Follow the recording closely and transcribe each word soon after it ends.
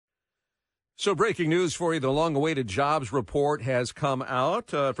So breaking news for you, the long-awaited jobs report has come out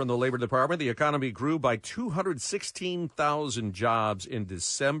from the Labor Department. The economy grew by 216,000 jobs in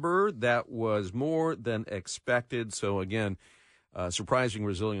December. That was more than expected. So, again, surprising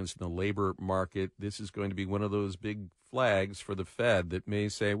resilience in the labor market. This is going to be one of those big flags for the Fed that may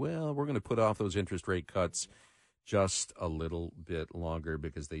say, well, we're going to put off those interest rate cuts just a little bit longer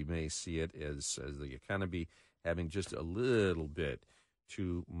because they may see it as the economy having just a little bit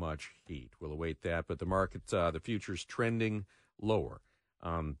too much heat. We'll await that, but the market, the future's trending lower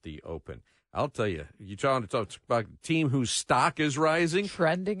on the open. I'll tell you, you talk about a team whose stock is rising.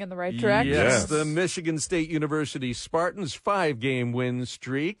 Trending in the right direction. Yes, the Michigan State University Spartans 5-game win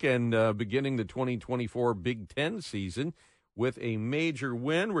streak and beginning the 2024 Big Ten season with a major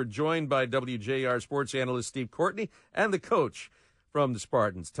win. We're joined by WJR sports analyst Steve Courtney and the coach from the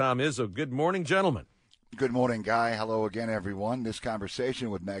Spartans, Tom Izzo. Good morning, gentlemen. Good morning, Guy. Hello again, everyone. This conversation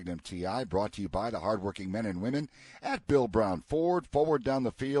with Magnum TI brought to you by the hardworking men and women at Bill Brown Ford. Forward down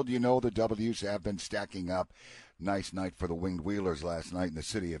the field, you know the W's have been stacking up. Nice night for the Winged Wheelers last night in the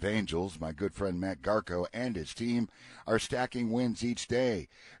City of Angels. My good friend Matt Garco and his team are stacking wins each day.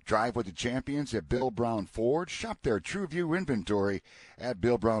 Drive with the champions at Bill Brown Ford. Shop their TrueView inventory at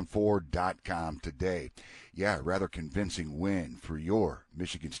BillBrownFord.com today. Yeah, rather convincing win for your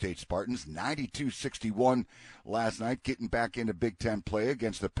Michigan State Spartans. 92-61 last night, getting back into Big Ten play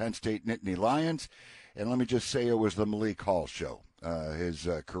against the Penn State Nittany Lions. And let me just say it was the Malik Hall show. His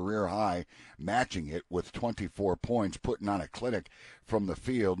career high, matching it with 24 points, putting on a clinic from the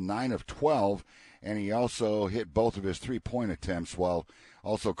field, 9 of 12, and he also hit both of his three-point attempts while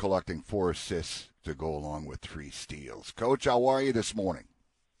also collecting 4 assists to go along with 3 steals. Coach, how are you this morning?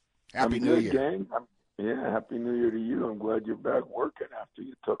 Happy New Year. Gang. Yeah, Happy New Year to you. I'm glad you're back working after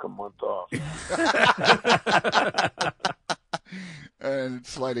you took a month off. And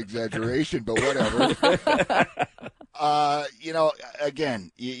slight exaggeration, but whatever.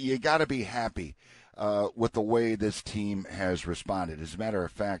 Again, you got to be happy with the way this team has responded. As a matter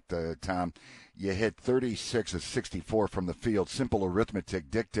of fact, Tom, you hit 36 of 64 from the field. Simple arithmetic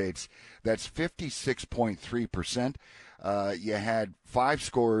dictates that's 56.3%. You had 5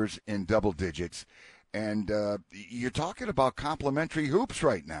 scorers in double digits. And you're talking about complimentary hoops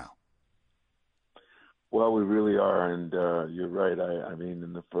right now. Well, we really are, and you're right. I mean,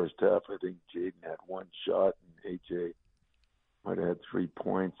 in the first half, I think Jaden had 1 shot, and AJ might have had 3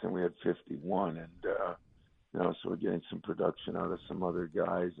 points, and we had 51. And, so we're getting some production out of some other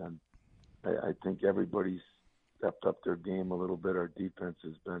guys. And I think everybody's stepped up their game a little bit. Our defense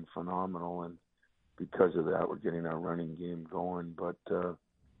has been phenomenal, and because of that, we're getting our running game going. But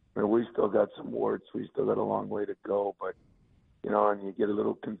we still got some warts. We still got a long way to go. But, and you get a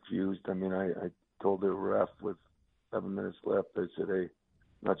little confused. I mean, I told the ref with 7 minutes left, I said, hey,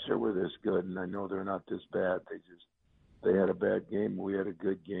 not sure we're this good, and I know they're not this bad. They had a bad game. We had a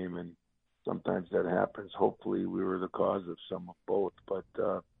good game, and sometimes that happens. Hopefully we were the cause of some of both. But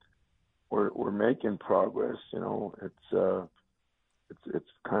we're making progress. It's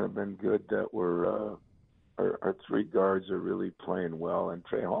kind of been good that our 3 guards are really playing well, and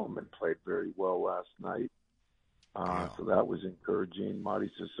Trey Holloman played very well last night. So that was encouraging.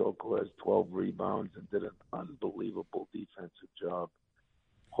 Madi Sissoko has 12 rebounds and did an unbelievable defensive job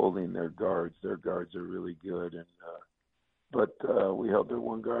holding their guards. Their guards are really good, and but we held their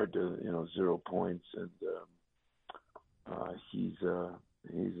one guard to 0 points, and he's a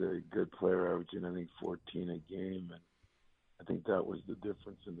good player, averaging I think 14 a game, and I think that was the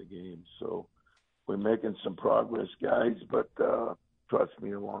difference in the game. So we're making some progress, guys, but trust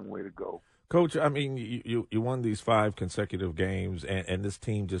me, a long way to go. Coach, I mean, you won these 5 consecutive games, and this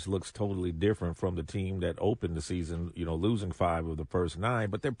team just looks totally different from the team that opened the season, losing 5 of the first 9.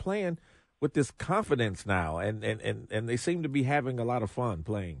 But they're playing with this confidence now, and they seem to be having a lot of fun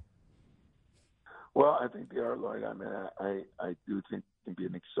playing. Well, I think they are, Lloyd. I mean, I do think it can be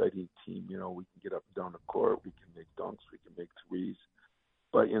an exciting team. We can get up and down the court. We can make dunks. We can make threes.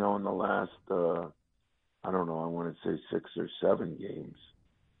 But, in the last, I don't know, I want to say 6 or 7 games,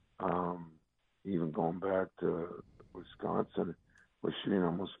 even going back to Wisconsin, we're shooting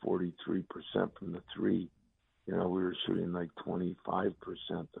almost 43% from the 3. We were shooting like 25%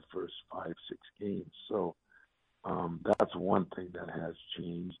 the first 5-6 games. So that's one thing that has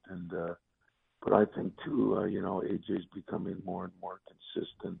changed. And but I think too, AJ's becoming more and more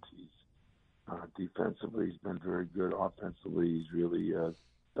consistent. He's defensively, he's been very good. Offensively, he's really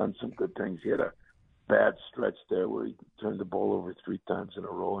done some good things. He had a bad stretch there where he turned the ball over 3 times in a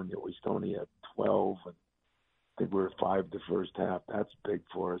row, and yet we still only had 12. And I think we were 5 the first half. That's big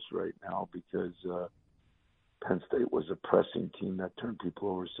for us right now because Penn State was a pressing team that turned people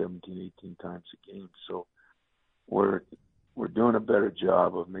over 17, 18 times a game. So we're doing a better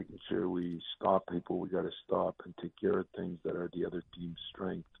job of making sure we stop people we got to stop and take care of things that are the other team's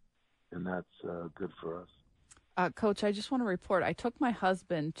strength, and that's good for us. Coach, I just want to report, I took my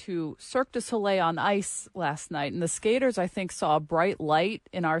husband to Cirque du Soleil on ice last night, and the skaters, I think, saw a bright light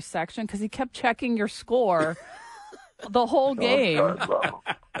in our section because he kept checking your score the whole game. Were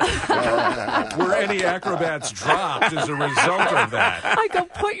any acrobats dropped as a result of that? I go,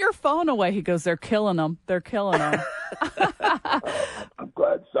 put your phone away. He goes, they're killing them. They're killing them. I'm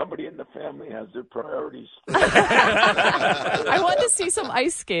glad somebody in the family has their priorities. I wanted to see some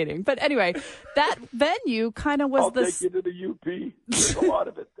ice skating. But anyway, that venue kind of was I'll take you to the UP. There's a lot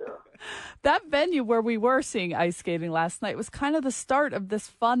of it there. That venue where we were seeing ice skating last night was kind of the start of this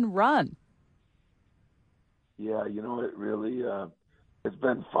fun run. Yeah, it really, it's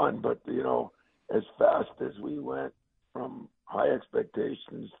been fun. But, as fast as we went from high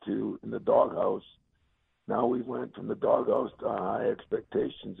expectations to in the doghouse, now we went from the doghouse to high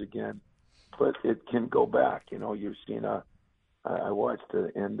expectations again. But it can go back. You've seen I watched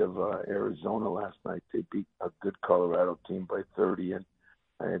the end of Arizona last night. They beat a good Colorado team by 30, and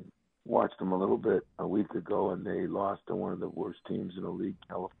I had watched them a little bit a week ago, and they lost to one of the worst teams in the league,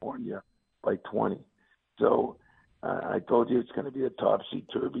 California, by 20. So I told you it's going to be a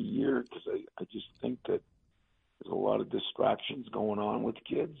topsy-turvy year because I just think that there's a lot of distractions going on with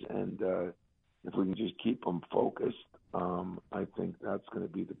kids, and if we can just keep them focused, I think that's going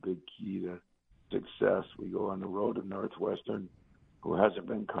to be the big key to success. We go on the road to Northwestern, who hasn't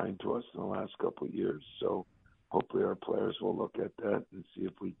been kind to us in the last couple of years. So hopefully our players will look at that and see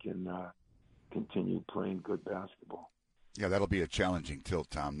if we can continue playing good basketball. Yeah, that'll be a challenging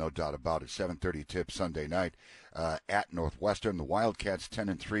tilt, Tom, no doubt about it. 7:30 tip Sunday night at Northwestern. The Wildcats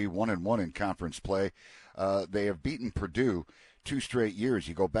 10-3, 1-1 in conference play. They have beaten Purdue 2 straight years.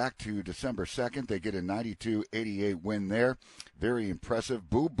 You go back to December 2nd, they get a 92-88 win there. Very impressive.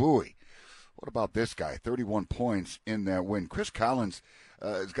 Boo Booey. What about this guy? 31 points in that win. Chris Collins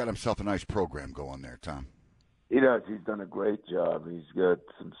has got himself a nice program going there, Tom. He does. He's done a great job. He's got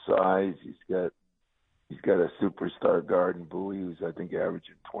some size. He's got a superstar guard in Bowie, who's, I think,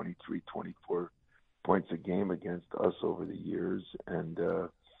 averaging 23, 24 points a game against us over the years. And,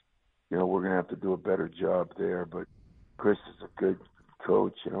 we're going to have to do a better job there. But Chris is a good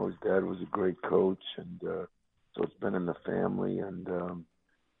coach. His dad was a great coach. And so it's been in the family. And,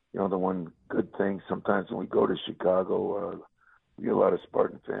 the one good thing, sometimes when we go to Chicago, we get a lot of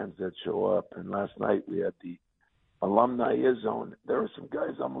Spartan fans that show up. And last night we had the Alumni Zone. There were some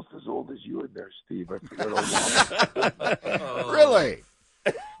guys almost as old as you in there, Steve. I forget how long. Really?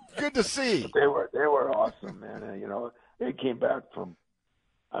 Good to see. They were awesome, man. They came back from,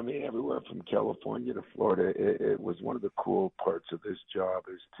 everywhere from California to Florida. It was one of the cool parts of this job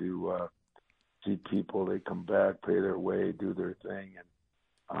is to see people. They come back, pay their way, do their thing, and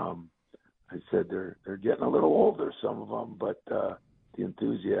I said they're getting a little older, some of them, but the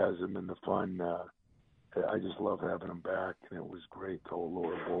enthusiasm and the fun. I just love having them back, and it was great. The whole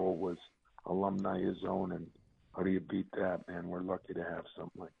lower bowl was Alumni Zone, and how do you beat that, man? We're lucky to have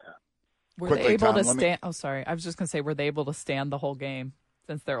something like that. Were Quickly, they able Tom, to stand? Oh, sorry. I was just going to say, were they able to stand the whole game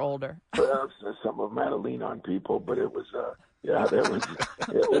since they're older? Some of them had to lean on people, but it was,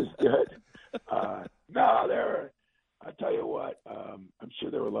 it was good. I tell you what, I'm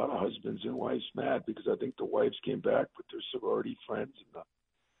sure there were a lot of husbands and wives mad because I think the wives came back with their sorority friends and the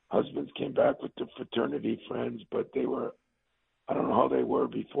husbands came back with their fraternity friends, but they were, I don't know how they were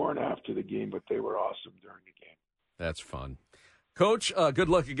before and after the game, but they were awesome during the game. That's fun. Coach, good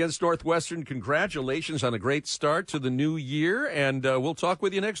luck against Northwestern. Congratulations on a great start to the new year, and we'll talk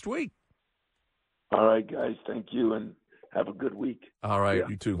with you next week. All right, guys. Thank you, and have a good week. All right,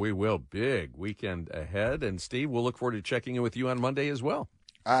 you too. We will. Big weekend ahead. And, Steve, we'll look forward to checking in with you on Monday as well.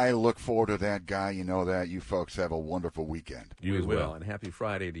 I look forward to that, Guy. You know that. You folks have a wonderful weekend. You as well. And happy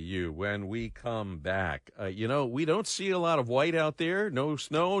Friday to you. When we come back, we don't see a lot of white out there. No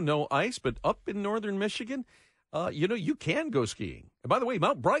snow, no ice. But up in northern Michigan, you can go skiing. And by the way,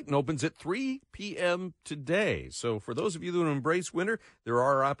 Mount Brighton opens at 3 p.m. today. So for those of you who embrace winter, there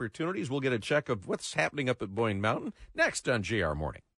are opportunities. We'll get a check of what's happening up at Boyne Mountain next on JR Morning.